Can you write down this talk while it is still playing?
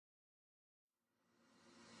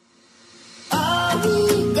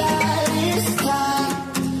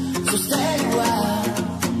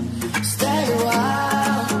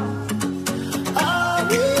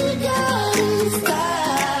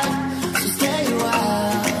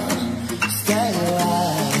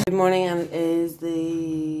morning, and it is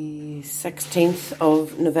the 16th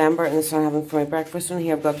of November, and this is what I'm having for my breakfast. And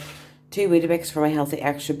here I've got 2 Weetabix for my healthy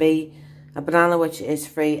extra B, a banana which is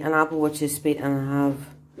free, an apple which is sweet, and I have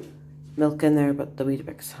milk in there, but the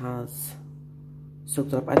Weetabix has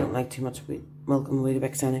soaked it up. I don't like too much milk in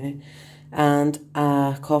Weetabix anyway. And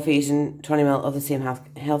coffee using 20ml of the same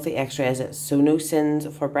healthy extra as it. So no sins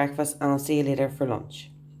for breakfast, and I'll see you later for lunch.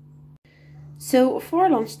 So for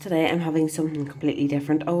lunch today, I'm having something completely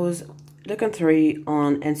different. I was looking through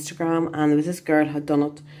on Instagram, and there was this girl who had done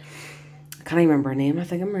it. I can't remember her name. I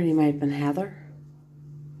think her name might have been Heather.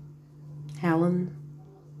 Helen.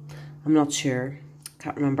 I'm not sure.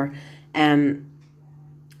 Can't remember. And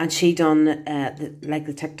she done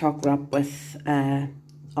the TikTok wrap with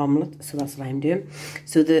omelette. So that's what I'm doing.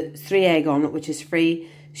 So the 3-egg omelette, which is free.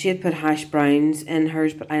 She had put hash browns in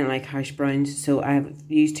hers, but I don't like hash browns, so I've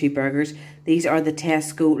used 2 burgers. These are the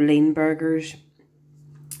Tesco lean burgers.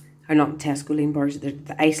 Or not Tesco lean burgers, they're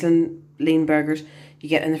the Iceland lean burgers. You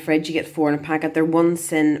get in the fridge, you get 4 in a packet. They're 1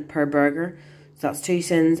 sin per burger, so that's 2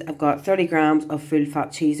 sins. I've got 30 grams of full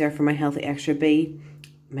fat cheese there for my healthy extra B.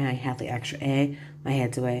 My healthy extra A. My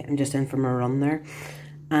head's away, I'm just in from a run there.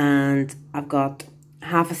 And I've got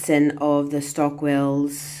half a sin of the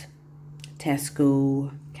Stockwell's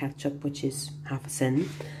Tesco ketchup, which is half a sin.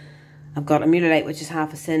 I've got a w.i.a.t, which is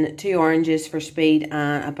half a sin, 2 oranges for speed,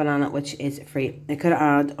 and a banana, which is free. I could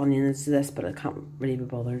add onions to this, but I can't really be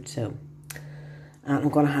bothered, so. And I'm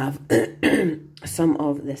going to have some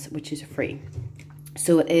of this, which is free.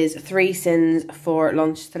 So it is 3 sins for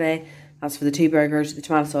lunch today. That's for the 2 burgers, the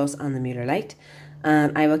tomato sauce, and the w.i.a.t.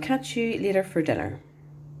 And I will catch you later for dinner.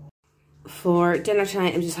 For dinner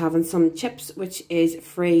tonight, I'm just having some chips, which is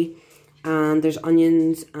free. And there's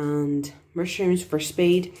onions and mushrooms for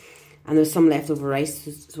speed, and there's some leftover rice,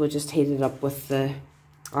 so I just heated it up with the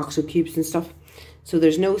oxo cubes and stuff. So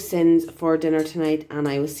there's no sins for dinner tonight, and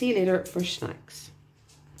I will see you later for snacks.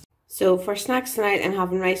 So for snacks tonight, I'm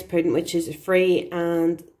having rice pudding, which is free,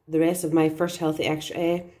 and the rest of my first healthy extra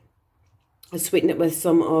A. I sweetened it with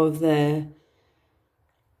some of the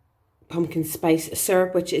pumpkin spice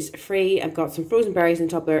syrup, which is free. I've got some frozen berries on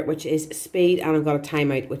top there, which is speed, and I've got a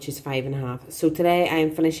timeout, which is 5.5. So today I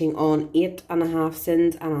am finishing on 8.5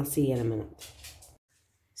 sins, and I'll see you in a minute.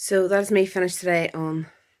 So that's me finished today on,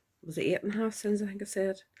 was it 8.5 sins? I think I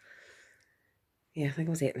said. Yeah, I think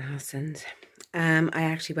it was 8.5 sins. I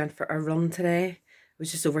actually went for a run today. It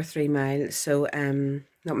was just over 3 miles, so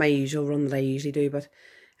not my usual run that I usually do, but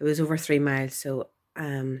it was over 3 miles, so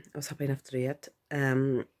I was happy enough to do it.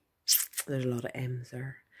 There's a lot of M's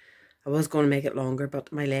there. I was going to make it longer,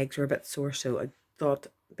 but my legs were a bit sore, so I thought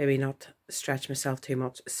maybe not stretch myself too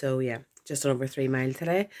much. So yeah, just over 3 miles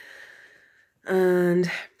today. And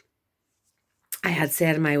I had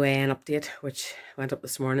said in my weigh-in update, which went up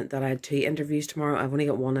this morning, that I had 2 interviews tomorrow. I've only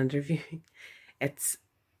got 1 interview. It's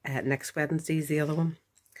next Wednesday's the other one.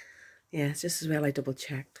 Yeah, it's just as well I double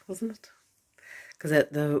checked, wasn't it? Because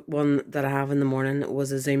the one that I have in the morning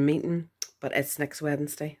was a Zoom meeting. But it's next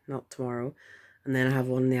Wednesday, not tomorrow. And then I have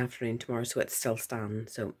one in the afternoon tomorrow, so it's still standing.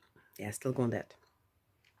 So, yeah, still going to it.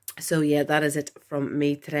 So, yeah, that is it from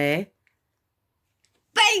me today.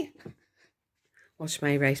 Bye! Watch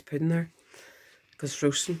my rice pudding there, because it's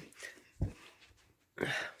roasting.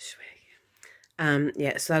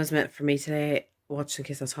 Yeah, so that is it for me today. Watch in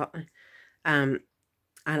case that's hot now. And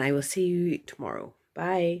I will see you tomorrow.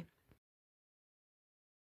 Bye.